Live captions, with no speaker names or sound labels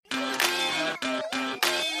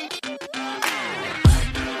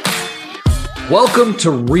Welcome to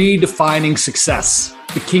Redefining Success,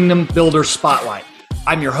 the Kingdom Builder Spotlight.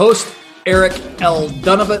 I'm your host, Eric L.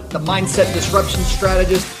 Dunavant, the Mindset Disruption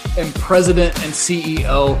Strategist and President and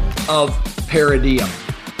CEO of Paradigm.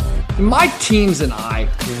 My teams and I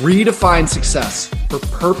redefine success for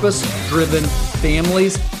purpose-driven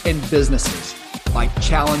families and businesses by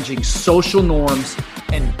challenging social norms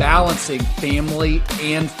and balancing family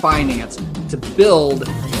and finance to build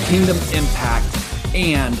kingdom impact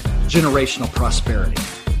and generational prosperity.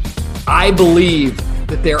 I believe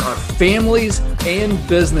that there are families and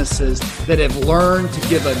businesses that have learned to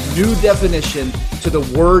give a new definition to the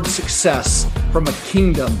word success from a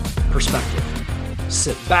kingdom perspective.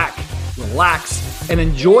 Sit back, relax, and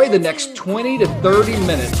enjoy the next 20 to 30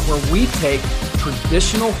 minutes where we take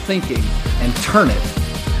traditional thinking and turn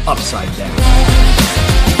it upside down.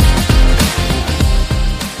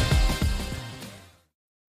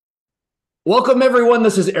 Welcome, everyone.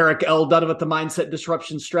 This is Eric L. Dunavant, the Mindset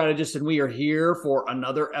Disruption Strategist, and we are here for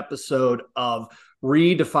another episode of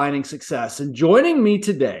Redefining Success. And joining me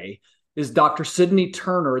today is Dr. Sidney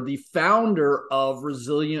Turner, the founder of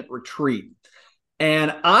Resilient Retreat.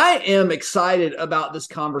 And I am excited about this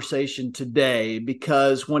conversation today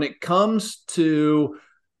because when it comes to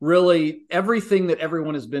really everything that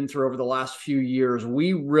everyone has been through over the last few years,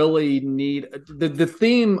 we really need the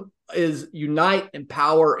theme is unite,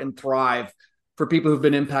 empower, and thrive for people who've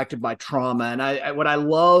been impacted by trauma. And what I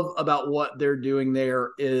love about what they're doing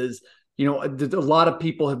there is, a lot of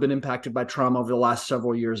people have been impacted by trauma over the last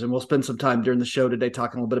several years. And we'll spend some time during the show today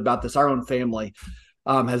talking a little bit about this. Our own family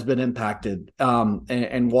has been impacted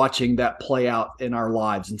and watching that play out in our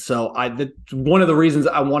lives. And so one of the reasons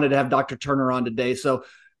I wanted to have Dr. Turner on today. So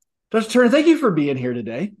Dr. Turner, thank you for being here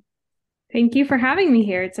today. Thank you for having me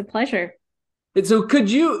here. It's a pleasure. And so could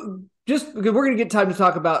you because we're going to get time to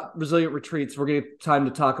talk about Resilient Retreats. We're going to get time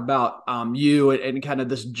to talk about you and kind of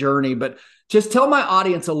this journey, but just tell my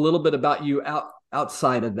audience a little bit about you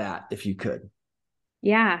outside of that, if you could.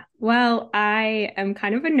 Yeah. Well, I am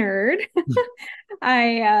kind of a nerd.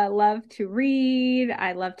 I love to read.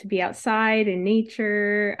 I love to be outside in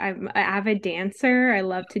nature. I'm an avid dancer. I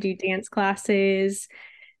love to do dance classes.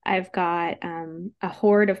 I've got a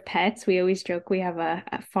horde of pets. We always joke we have a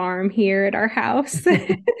farm here at our house,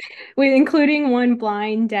 including one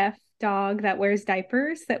blind, deaf dog that wears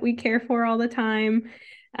diapers that we care for all the time.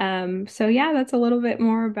 So yeah, that's a little bit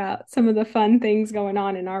more about some of the fun things going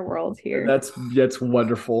on in our world here. That's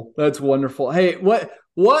wonderful. That's wonderful. Hey, what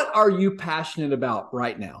are you passionate about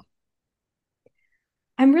right now?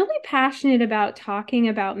 I'm really passionate about talking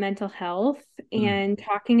about mental health and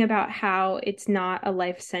talking about how it's not a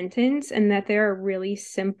life sentence and that there are really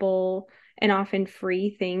simple and often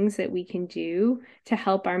free things that we can do to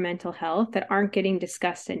help our mental health that aren't getting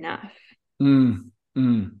discussed enough.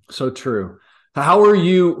 So true. How are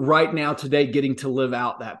you right now today getting to live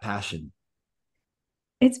out that passion?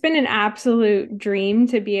 It's been an absolute dream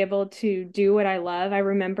to be able to do what I love. I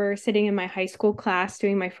remember sitting in my high school class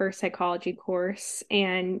doing my first psychology course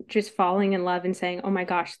and just falling in love and saying, oh my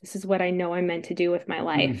gosh, this is what I know I'm meant to do with my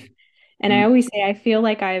life. And I always say, I feel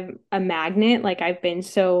like I'm a magnet, like I've been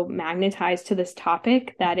so magnetized to this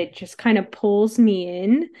topic that it just kind of pulls me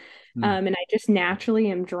in. And I just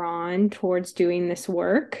naturally am drawn towards doing this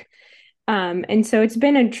work. And so it's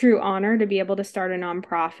been a true honor to be able to start a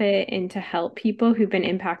nonprofit and to help people who've been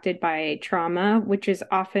impacted by trauma, which is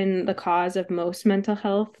often the cause of most mental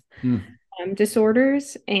health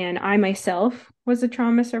disorders. And I myself was a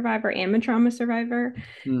trauma survivor, am a trauma survivor,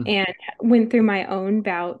 and went through my own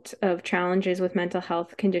bout of challenges with mental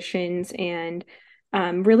health conditions and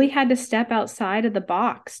really had to step outside of the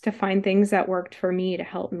box to find things that worked for me to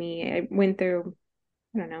help me. I went through,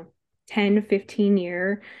 10,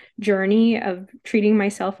 15-year journey of treating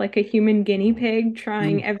myself like a human guinea pig,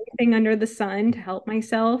 trying everything under the sun to help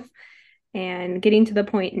myself, and getting to the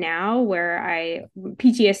point now where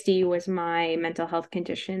PTSD was my mental health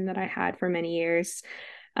condition that I had for many years.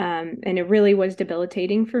 And it really was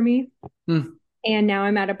debilitating for me. And now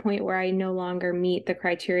I'm at a point where I no longer meet the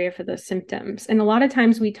criteria for those symptoms. And a lot of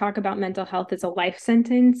times we talk about mental health as a life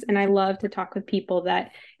sentence. And I love to talk with people that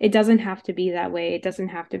it doesn't have to be that way. It doesn't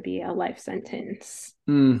have to be a life sentence.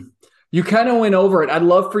 You kind of went over it. I'd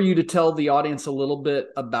love for you to tell the audience a little bit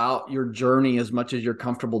about your journey as much as you're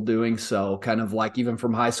comfortable doing so, kind of like even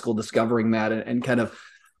from high school, discovering that and kind of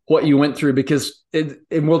what you went through, because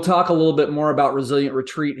and we'll talk a little bit more about Resilient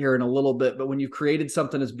Retreat here in a little bit, but when you've created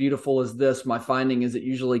something as beautiful as this, my finding is it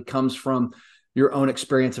usually comes from your own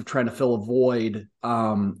experience of trying to fill a void.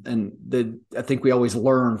 I think we always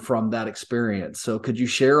learn from that experience. So could you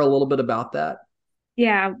share a little bit about that?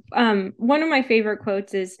 Yeah. One of my favorite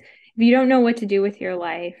quotes is, you don't know what to do with your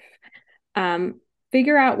life, um,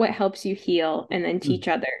 figure out what helps you heal and then teach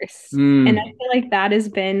others. And I Mm, feel like that has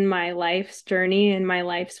been my life's journey and my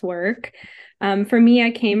life's work. For me,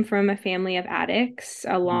 I came from a family of addicts,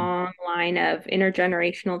 a mm, long line of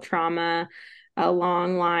intergenerational trauma, a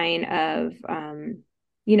long line of,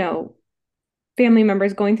 you know, family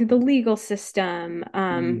members going through the legal system,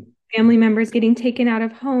 mm, family members getting taken out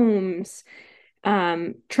of homes,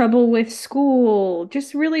 trouble with school,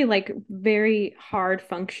 just really like very hard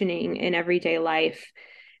functioning in everyday life.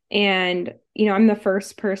 And, I'm the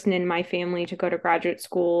first person in my family to go to graduate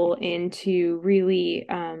school and to really,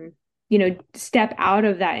 step out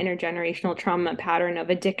of that intergenerational trauma pattern of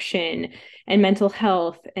addiction and mental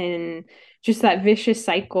health and just that vicious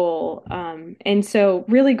cycle. And so,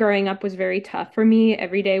 really, growing up was very tough for me.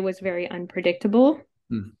 Every day was very unpredictable.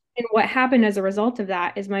 mm, And what happened as a result of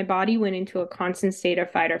that is my body went into a constant state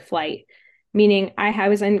of fight or flight, meaning I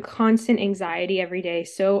was in constant anxiety every day,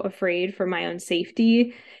 so afraid for my own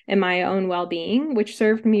safety and my own well being, which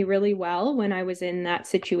served me really well when I was in that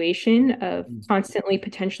situation of mm, constantly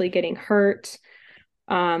potentially getting hurt,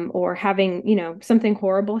 or having, something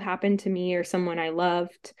horrible happen to me or someone I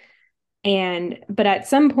loved. But at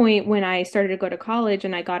some point when I started to go to college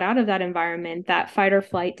and I got out of that environment, that fight or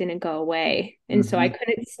flight didn't go away. And so I mhm,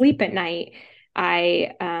 couldn't sleep at night.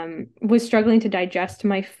 I was struggling to digest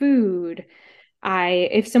my food.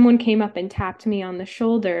 If someone came up and tapped me on the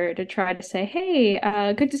shoulder to try to say, "Hey,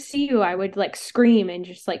 good to see you," I would like scream and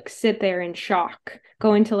just like sit there in shock,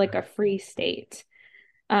 go into like a freeze state.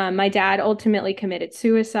 My dad ultimately committed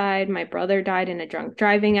suicide. My brother died in a drunk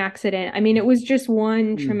driving accident. I mean, it was just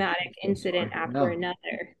one mm. traumatic So sorry. incident after Yeah.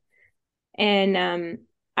 another. And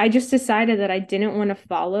I just decided that I didn't want to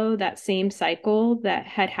follow that same cycle that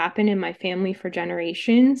had happened in my family for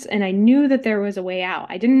generations. And I knew that there was a way out.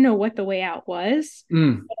 I didn't know what the way out was,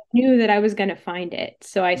 Mm, but I knew that I was going to find it.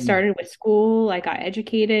 So I mm, started with school, I got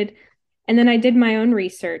educated, and then I did my own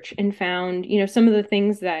research and found, some of the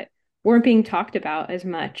things that weren't being talked about as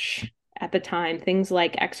much at the time, things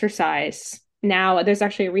like exercise. Now, there's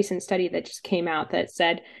actually a recent study that just came out that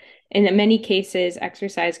said in many cases,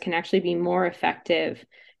 exercise can actually be more effective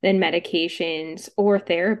than medications or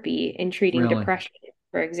therapy in treating really. depression,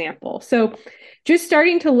 for example. So, just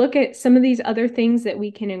starting to look at some of these other things that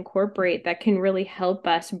we can incorporate that can really help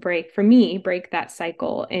us break that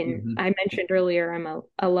cycle. And Mhm, I mentioned earlier, I'm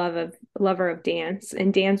a lover of dance,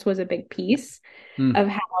 and dance was a big piece mm, of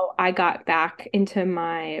how I got back into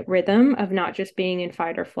my rhythm of not just being in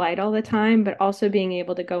fight or flight all the time, but also being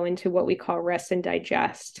able to go into what we call rest and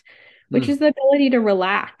digest, which mm. is the ability to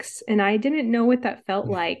relax. And I didn't know what that felt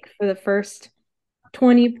like for the first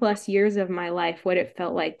 20 plus years of my life, what it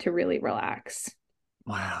felt like to really relax.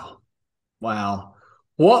 Wow. Wow.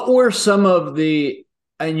 What were some of the,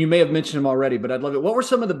 and you may have mentioned them already, but I'd love it. What were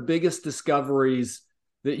some of the biggest discoveries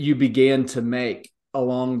that you began to make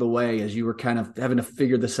along the way as you were kind of having to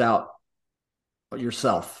figure this out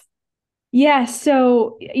yourself? Yeah,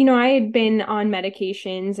 so, I had been on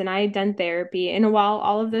medications and I had done therapy. And while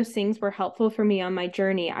all of those things were helpful for me on my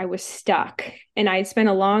journey, I was stuck. And I had spent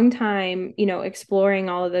a long time, exploring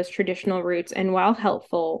all of those traditional routes. And while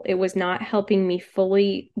helpful, it was not helping me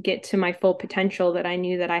fully get to my full potential that I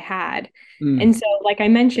knew that I had. Mm, And so, like I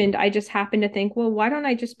mentioned, I just happened to think, well, why don't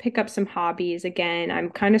I just pick up some hobbies again?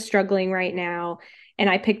 I'm kind of struggling right now. And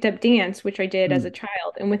I picked up dance, which I did as a mm,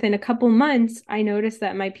 child. And within a couple months, I noticed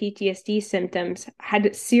that my PTSD symptoms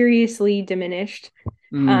had seriously diminished,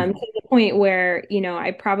 mm. to the point where,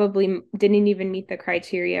 I probably didn't even meet the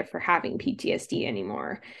criteria for having PTSD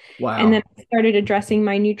anymore. And then Wow. I started addressing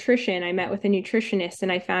my nutrition. I met with a nutritionist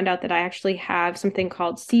and I found out that I actually have something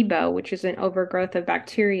called SIBO, which is an overgrowth of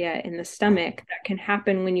bacteria in the stomach that can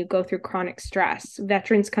happen when you go through chronic stress.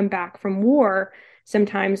 Veterans come back from war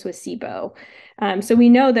sometimes with SIBO. So we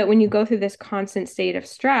know that when you go through this constant state of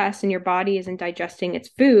stress and your body isn't digesting its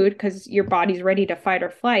food because your body's ready to fight or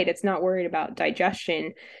flight, it's not worried about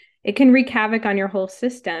digestion. It can wreak havoc on your whole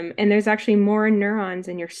system. And there's actually more neurons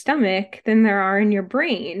in your stomach than there are in your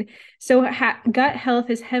brain. So gut health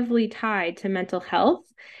is heavily tied to mental health.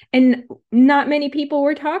 And not many people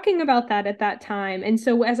were talking about that at that time. And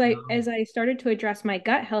so as I started to address my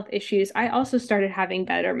gut health issues, I also started having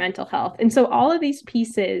better mental health. And so all of these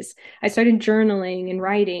pieces, I started journaling and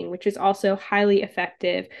writing, which is also highly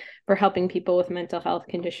effective for helping people with mental health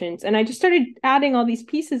conditions. And I just started adding all these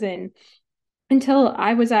pieces in until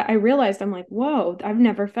I realized I'm like, whoa, I've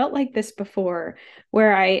never felt like this before,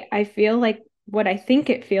 where I feel like what I think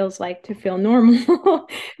it feels like to feel normal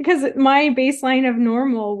because my baseline of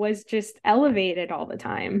normal was just elevated all the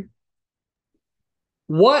time.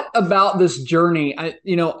 What about this journey?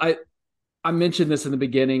 I mentioned this in the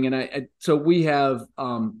beginning, and so we have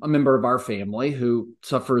a member of our family who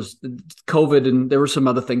suffers COVID, and there were some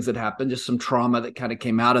other things that happened, just some trauma that kind of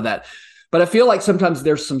came out of that. But I feel like sometimes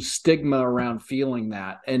there's some stigma around feeling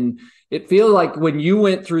that, and it feels like when you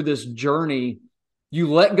went through this journey,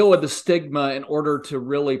 you let go of the stigma in order to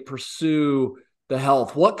really pursue the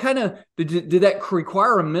health. What kind of did that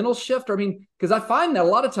require a mental shift? I mean, because I find that a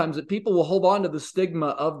lot of times that people will hold on to the stigma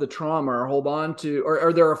of the trauma or hold on to,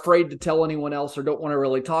 or they're afraid to tell anyone else or don't want to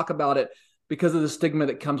really talk about it because of the stigma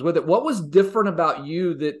that comes with it. What was different about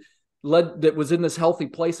you that was in this healthy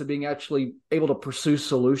place of being actually able to pursue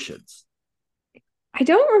solutions? I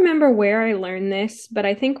don't remember where I learned this, but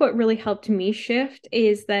I think what really helped me shift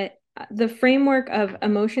is that the framework of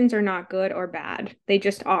emotions are not good or bad. They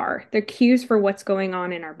just are. They're cues for what's going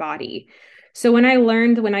on in our body. So when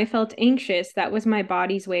I felt anxious, that was my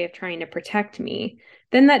body's way of trying to protect me.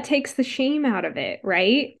 Then that takes the shame out of it,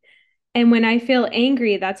 right? And when I feel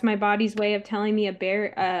angry, that's my body's way of telling me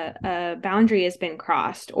a boundary has been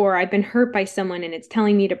crossed, or I've been hurt by someone and it's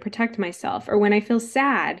telling me to protect myself. Or when I feel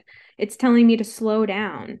sad, it's telling me to slow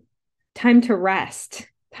down, time to rest,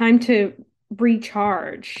 time to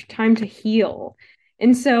recharge, time to heal.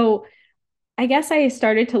 And so I guess I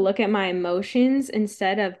started to look at my emotions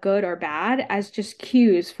instead of good or bad as just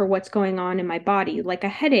cues for what's going on in my body. Like a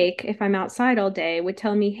headache, if I'm outside all day, would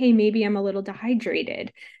tell me, hey, maybe I'm a little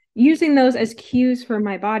dehydrated. Using those as cues for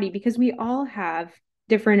my body because we all have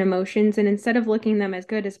different emotions. And instead of looking them as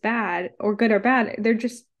good as bad or good or bad, they're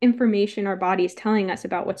just information our body is telling us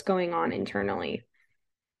about what's going on internally.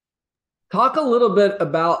 Talk a little bit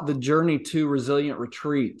about the journey to Resilient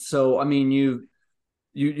Retreat. So, I mean,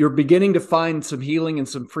 you're beginning to find some healing and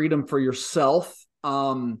some freedom for yourself.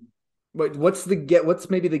 But what's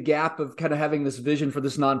maybe the gap of kind of having this vision for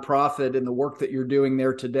this nonprofit and the work that you're doing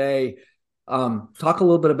there today? Talk a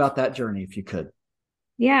little bit about that journey, if you could.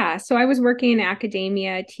 Yeah, so I was working in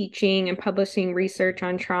academia, teaching and publishing research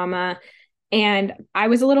on trauma. And I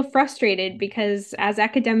was a little frustrated because as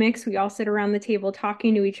academics, we all sit around the table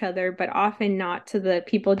talking to each other, but often not to the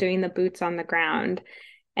people doing the boots on the ground.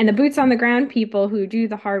 And the boots on the ground people who do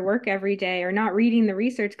the hard work every day are not reading the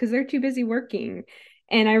research because they're too busy working.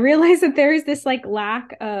 And I realized that there is this like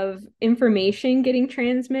lack of information getting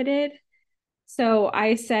transmitted. So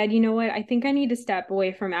I said, you know what? I think I need to step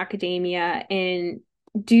away from academia and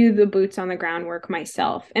do the boots on the ground work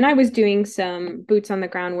myself. And I was doing some boots on the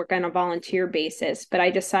ground work on a volunteer basis, but I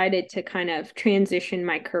decided to kind of transition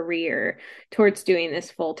my career towards doing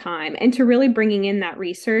this full time and to really bringing in that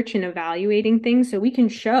research and evaluating things so we can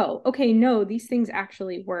show, okay, no, these things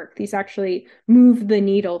actually work. These actually move the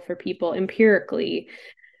needle for people empirically.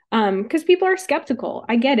 Because people are skeptical.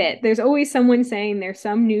 I get it. There's always someone saying there's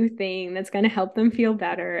some new thing that's going to help them feel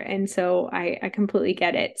better. And so I completely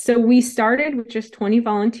get it. So we started with just 20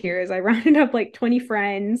 volunteers. I rounded up like 20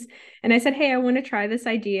 friends and I said, hey, I want to try this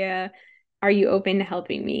idea. Are you open to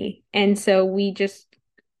helping me? And so we just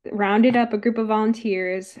rounded up a group of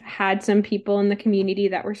volunteers, had some people in the community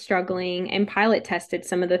that were struggling, and pilot tested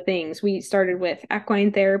some of the things. We started with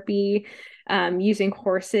equine therapy, using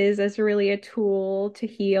horses as really a tool to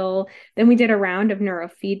heal. Then we did a round of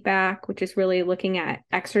neurofeedback, which is really looking at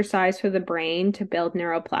exercise for the brain to build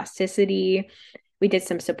neuroplasticity. We did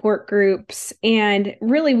some support groups, and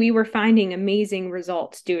really we were finding amazing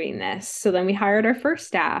results doing this. So then we hired our first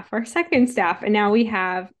staff, our second staff, and now we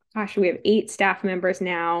have 8 staff members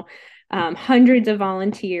now, hundreds of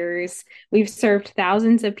volunteers. We've served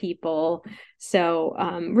thousands of people. So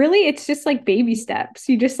really, it's just like baby steps.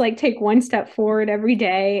 You just like take one step forward every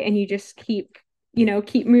day and you just keep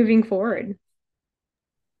moving forward.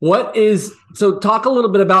 Talk a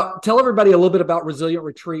little bit about, tell everybody a little bit about Resilient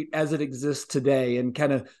Retreat as it exists today and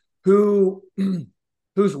kind of who,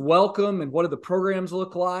 who's welcome and what do the programs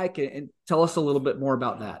look like, and tell us a little bit more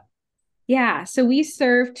about that. Yeah, so we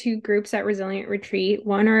serve 2 groups at Resilient Retreat.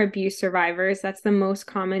 One are abuse survivors. That's the most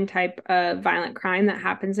common type of violent crime that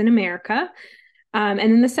happens in America. And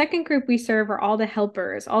then the second group we serve are all the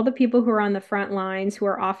helpers, all the people who are on the front lines who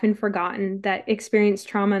are often forgotten that experience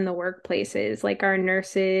trauma in the workplaces, like our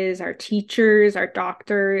nurses, our teachers, our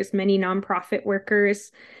doctors, many nonprofit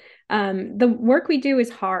workers. The work we do is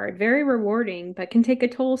hard, very rewarding, but can take a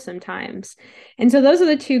toll sometimes. And so those are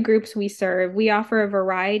the 2 groups we serve. We offer a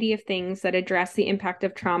variety of things that address the impact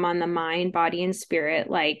of trauma on the mind, body, and spirit,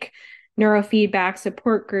 like neurofeedback,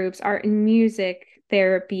 support groups, art and music,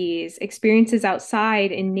 therapies, experiences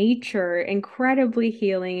outside in nature, incredibly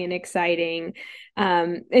healing and exciting.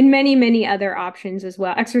 And many, many other options as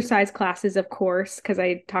well. Exercise classes, of course, because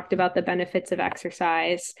I talked about the benefits of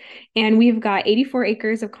exercise. And we've got 84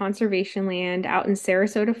 acres of conservation land out in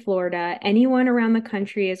Sarasota, Florida. Anyone around the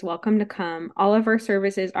country is welcome to come. All of our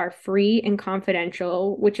services are free and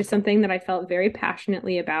confidential, which is something that I felt very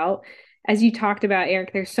passionately about. As you talked about,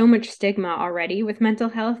 Eric, there's so much stigma already with mental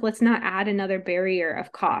health. Let's not add another barrier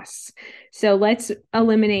of costs. So let's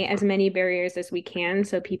eliminate as many barriers as we can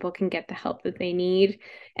so people can get the help that they need.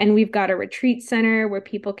 And we've got a retreat center where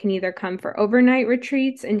people can either come for overnight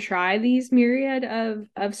retreats and try these myriad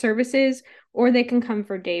of services, or they can come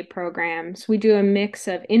for day programs. We do a mix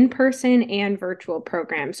of in-person and virtual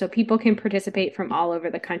programs so people can participate from all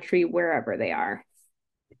over the country, wherever they are.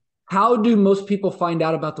 How do most people find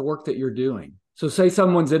out about the work that you're doing? So say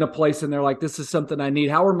someone's in a place and they're like, this is something I need.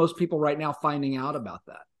 How are most people right now finding out about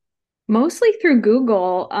that? Mostly through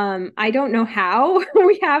Google. I don't know how.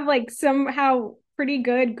 We have like somehow pretty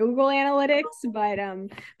good Google analytics,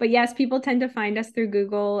 but yes, people tend to find us through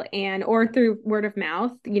Google and or through word of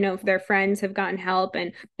mouth. You know, if their friends have gotten help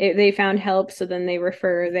and they found help, so then they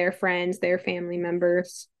refer their friends, their family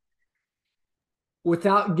members.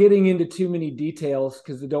 Without getting into too many details,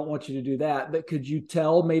 because they don't want you to do that, but could you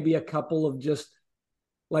tell maybe a couple of just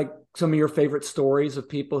like some of your favorite stories of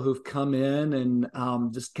people who've come in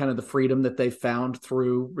and just kind of the freedom that they found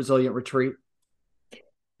through Resilient Retreat?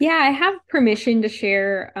 Yeah, I have permission to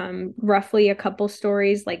share roughly a couple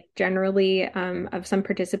stories, like generally of some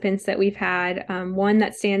participants that we've had. One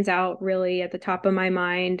that stands out really at the top of my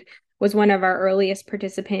mind was one of our earliest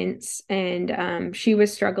participants, and she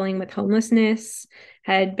was struggling with homelessness,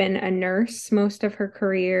 had been a nurse most of her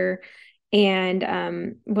career,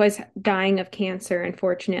 and was dying of cancer,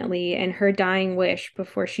 unfortunately. And her dying wish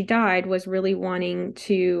before she died was really wanting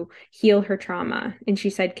to heal her trauma. And she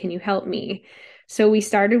said, "Can you help me?" So we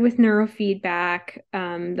started with neurofeedback,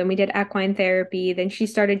 then we did equine therapy. Then she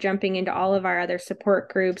started jumping into all of our other support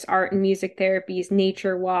groups, art and music therapies,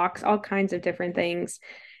 nature walks, all kinds of different things.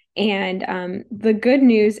 And the good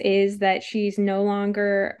news is that she's no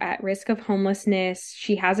longer at risk of homelessness.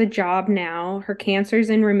 She has a job now. Her cancer's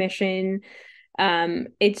in remission.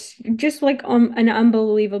 It's just like an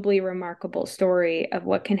unbelievably remarkable story of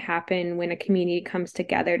what can happen when a community comes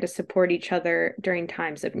together to support each other during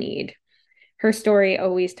times of need. Her story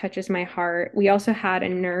always touches my heart. We also had a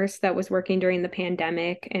nurse that was working during the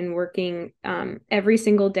pandemic and working every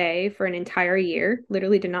single day for an entire year,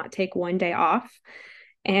 literally did not take one day off,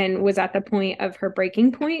 and was at the point of her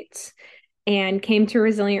breaking point and came to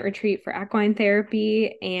Resilient Retreat for equine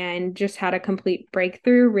therapy and just had a complete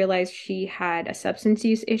breakthrough, realized she had a substance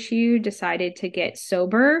use issue, decided to get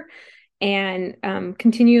sober, and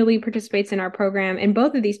continually participates in our program. And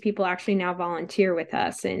both of these people actually now volunteer with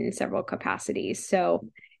us in several capacities. So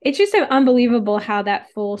it's just unbelievable how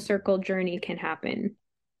that full circle journey can happen.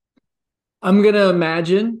 I'm going to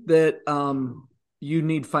imagine that you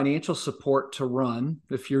need financial support to run.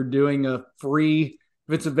 If you're doing a free,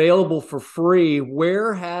 if it's available for free,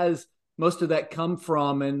 where has most of that come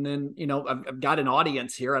from? And then, you know, I've got an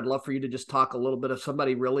audience here. I'd love for you to just talk a little bit if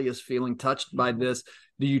somebody really is feeling touched by this.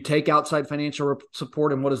 Do you take outside financial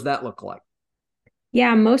support, and what does that look like?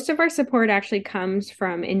 Yeah, most of our support actually comes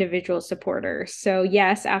from individual supporters. So,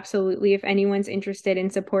 yes, absolutely. If anyone's interested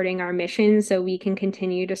in supporting our mission so we can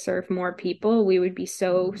continue to serve more people, we would be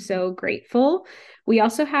so, so grateful. We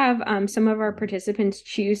also have some of our participants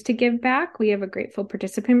choose to give back. We have a grateful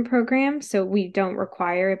participant program, so we don't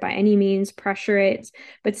require it by any means, pressure it,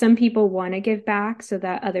 but some people want to give back so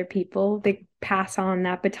that other people, they pass on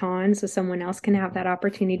that baton so someone else can have that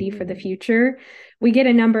opportunity for the future. We get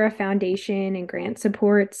a number of foundation and grant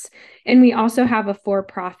supports. And we also have a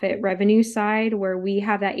for-profit revenue side where we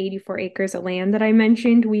have that 84 acres of land that I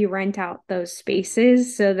mentioned. We rent out those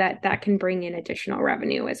spaces so that that can bring in additional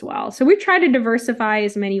revenue as well. So we try to diversify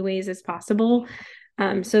as many ways as possible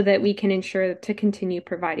so that we can ensure to continue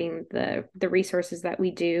providing the resources that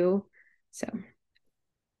we do. So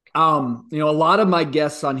You know, a lot of my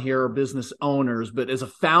guests on here are business owners, but as a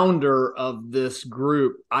founder of this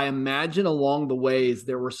group, I imagine along the ways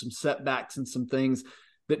there were some setbacks and some things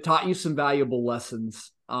that taught you some valuable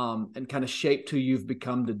lessons and kind of shaped who you've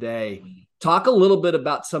become today. Talk a little bit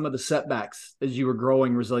about some of the setbacks as you were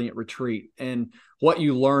growing Resilient Retreat and what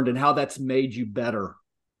you learned and how that's made you better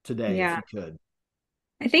today, yeah. if you could.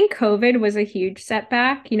 I think COVID was a huge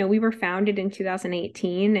setback. You know, we were founded in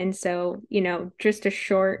 2018. And so, you know, just a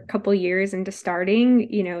short couple years into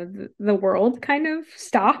starting, you know, the world kind of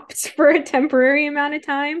stopped for a temporary amount of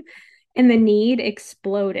time and the need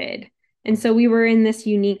exploded. And so we were in this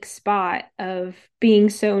unique spot of being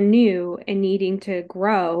so new and needing to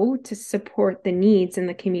grow to support the needs in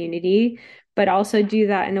the community, but also do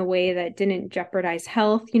that in a way that didn't jeopardize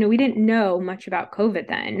health. We didn't know much about COVID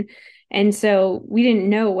then. And so we didn't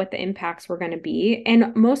know what the impacts were going to be.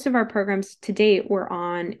 And most of our programs to date were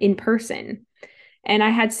on in person. And I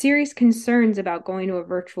had serious concerns about going to a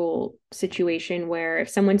virtual situation where if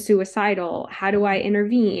someone's suicidal, how do I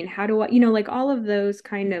intervene? How do I, like all of those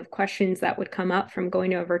kind of questions that would come up from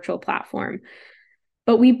going to a virtual platform.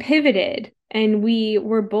 But we pivoted and we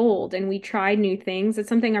were bold and we tried new things. It's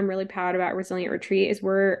something I'm really proud about Resilient Retreat is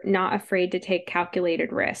we're not afraid to take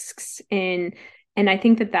calculated risks. And I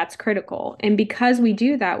think that that's critical. And because we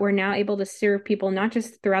do that, we're now able to serve people not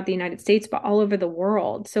just throughout the United States, but all over the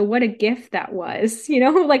world. So what a gift that was,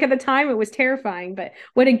 like at the time it was terrifying, but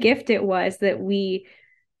what a gift it was that we,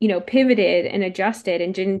 pivoted and adjusted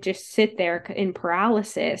and didn't just sit there in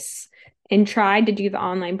paralysis and tried to do the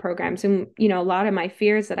online programs. And, a lot of my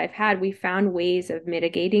fears that I've had, we found ways of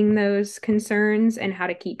mitigating those concerns and how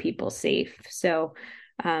to keep people safe. So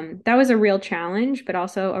that was a real challenge, but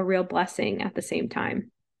also a real blessing at the same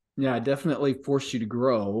time. Yeah, it definitely forced you to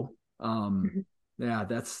grow. Yeah,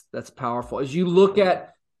 that's powerful. As you look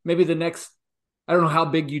at maybe the next, I don't know how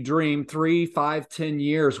big you dream, 3, 5, 10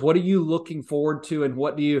 years, what are you looking forward to? And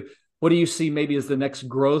what do you see maybe as the next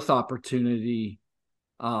growth opportunity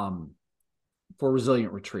for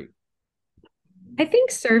Resilient Retreat? I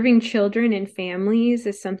think serving children and families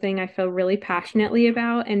is something I feel really passionately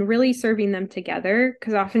about and really serving them together.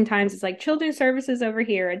 Because oftentimes it's like children's services over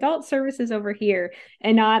here, adult services over here,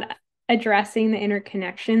 and not addressing the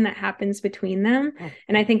interconnection that happens between them.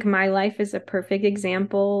 And I think my life is a perfect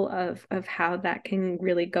example of how that can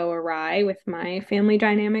really go awry with my family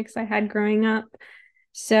dynamics I had growing up.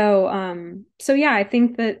 So yeah, I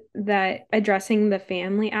think that addressing the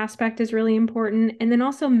family aspect is really important. And then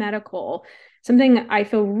also medical. Something I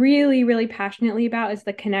feel really, really passionately about is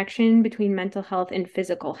the connection between mental health and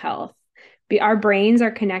physical health. Our brains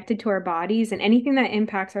are connected to our bodies, and anything that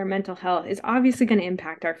impacts our mental health is obviously going to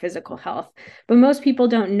impact our physical health. But most people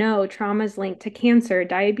don't know trauma is linked to cancer,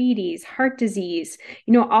 diabetes, heart disease,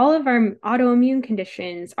 all of our autoimmune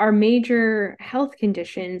conditions are major health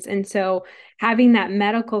conditions. And so having that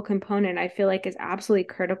medical component, I feel like is absolutely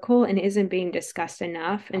critical and isn't being discussed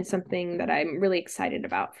enough, and something that I'm really excited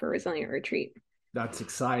about for Resilient Retreat. That's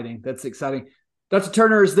exciting. That's exciting. Dr.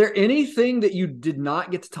 Turner, is there anything that you did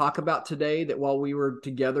not get to talk about today that while we were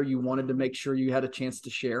together, you wanted to make sure you had a chance to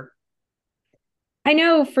share? I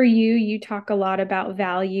know for you, you talk a lot about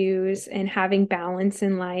values and having balance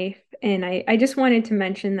in life. And I just wanted to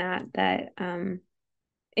mention that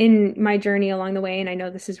in my journey along the way, and I know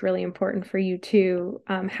this is really important for you too,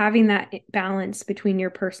 having that balance between your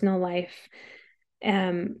personal life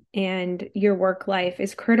and your work life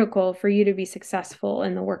is critical for you to be successful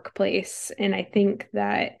in the workplace. And I think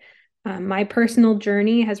that my personal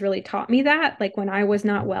journey has really taught me that. Like when I was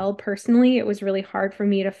not well personally, it was really hard for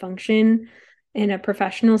me to function in a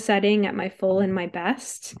professional setting at my full and my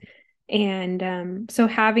best. And so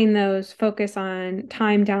having those focus on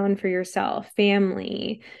time down for yourself,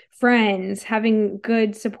 family, friends, having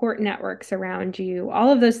good support networks around you,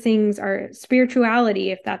 all of those things are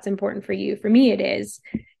spirituality, if that's important for you. For me, it is.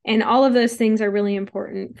 And all of those things are really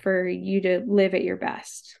important for you to live at your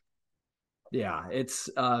best. Yeah, it's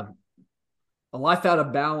a life out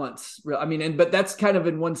of balance. I mean, but that's kind of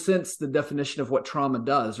in one sense the definition of what trauma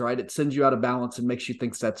does, right? It sends you out of balance and makes you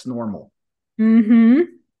think that's normal. Mm-hmm.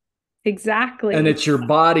 Exactly. And it's your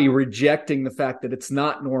body rejecting the fact that it's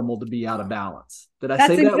not normal to be out of balance. Did I That's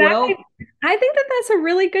say that exactly, well? I think that that's a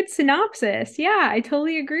really good synopsis. Yeah, I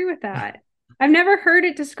totally agree with that. I've never heard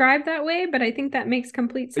it described that way, but I think that makes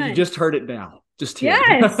complete You sense. just heard it now. Just here.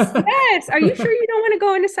 Yes, yes. Are you sure you don't want to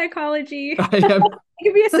go into psychology? I am. It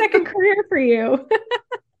could be a second career for you.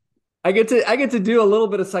 I get to do a little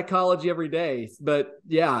bit of psychology every day, but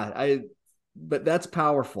yeah, but that's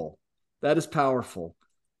powerful. That is powerful.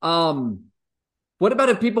 What about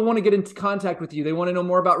if people want to get into contact with you? They want to know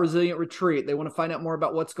more about Resilient Retreat. They want to find out more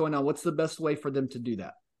about what's going on. What's the best way for them to do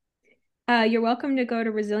that? You're welcome to go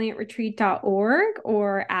to resilientretreat.org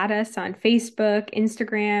or add us on Facebook,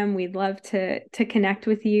 Instagram. We'd love to connect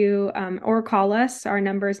with you, or call us. Our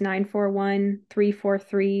number is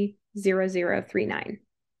 941-343-0039.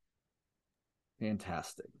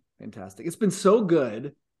 Fantastic. Fantastic. It's been so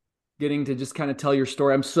good getting to just kind of tell your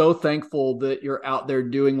story. I'm so thankful that you're out there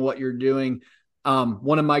doing what you're doing.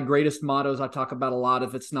 One of my greatest mottos I talk about a lot,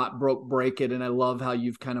 if it's not broke, break it. And I love how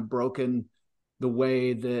you've kind of broken the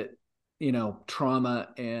way that trauma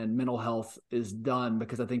and mental health is done,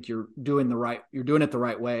 because I think you're doing it the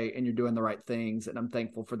right way, and you're doing the right things. And I'm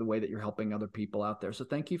thankful for the way that you're helping other people out there. So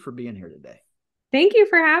thank you for being here today. Thank you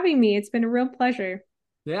for having me. It's been a real pleasure.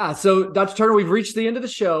 Yeah. So Dr. Turner, we've reached the end of the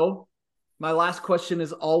show. My last question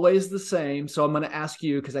is always the same. So I'm going to ask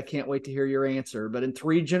you, because I can't wait to hear your answer. But in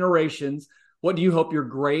 3 generations, what do you hope your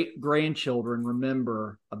great-grandchildren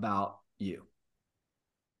remember about you?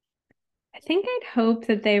 I think I'd hope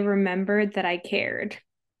that they remembered that I cared.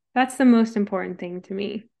 That's the most important thing to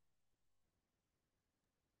me.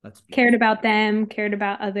 That's beautiful. Cared about them, cared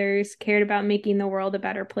about others, cared about making the world a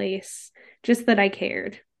better place. Just that I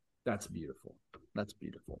cared. That's beautiful. That's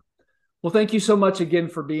beautiful. Well, thank you so much again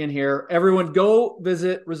for being here. Everyone, go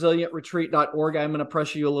visit resilientretreat.org. I'm going to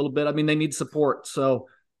pressure you a little bit. I mean, they need support. So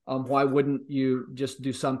why wouldn't you just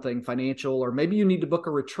do something financial, or maybe you need to book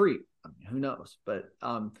a retreat? I mean, who knows? But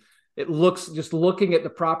it looks, just looking at the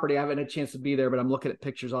property, I haven't had a chance to be there, but I'm looking at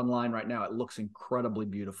pictures online right now. It looks incredibly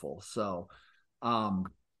beautiful. So,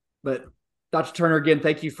 but Dr. Turner, again,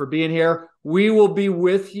 thank you for being here. We will be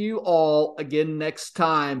with you all again next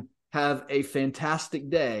time. Have a fantastic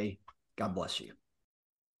day. God bless you.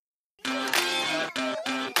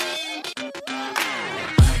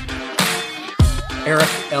 Eric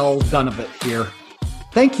L. Dunovet here.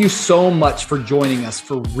 Thank you so much for joining us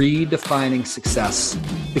for Redefining Success,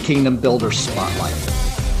 the Kingdom Builder Spotlight.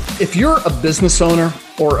 If you're a business owner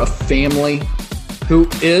or a family who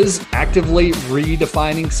is actively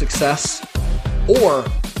redefining success, or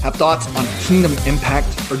have thoughts on kingdom impact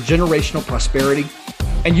or generational prosperity,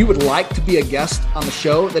 and you would like to be a guest on the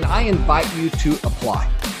show, then I invite you to apply.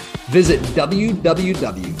 Visit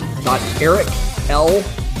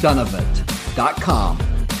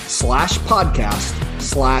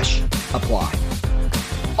www.ericldunovet.com/podcast/apply.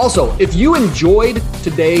 Also, if you enjoyed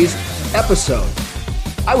today's episode,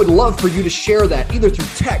 I would love for you to share that either through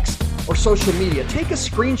text or social media. Take a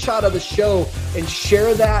screenshot of the show and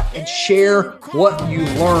share that, and share what you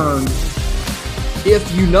learned.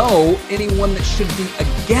 If you know anyone that should be a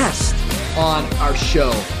guest on our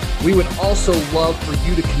show, we would also love for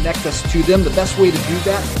you to connect us to them. The best way to do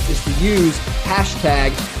that is to use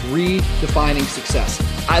hashtag Redefining Success.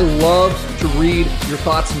 I love to read your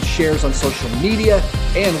thoughts and shares on social media,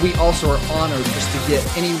 and we also are honored just to get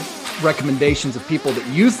any recommendations of people that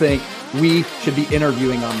you think we should be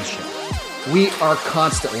interviewing on the show. We are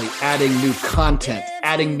constantly adding new content,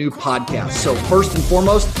 adding new podcasts. So first and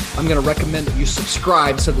foremost, I'm going to recommend that you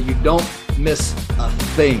subscribe so that you don't miss a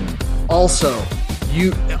thing. Also,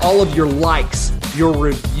 all of your likes, your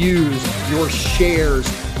reviews, your shares,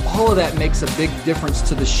 all of that makes a big difference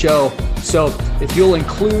to the show. So if you'll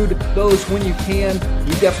include those when you can,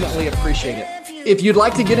 we definitely appreciate it. If you'd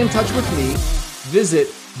like to get in touch with me, visit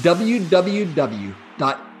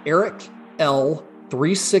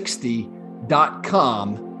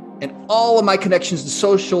www.ericl360.com, and all of my connections to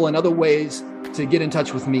social and other ways to get in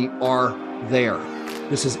touch with me are there.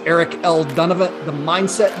 This is Eric L. Dunovet, the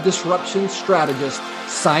Mindset Disruption Strategist,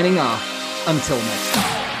 signing off. Until next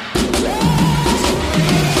time.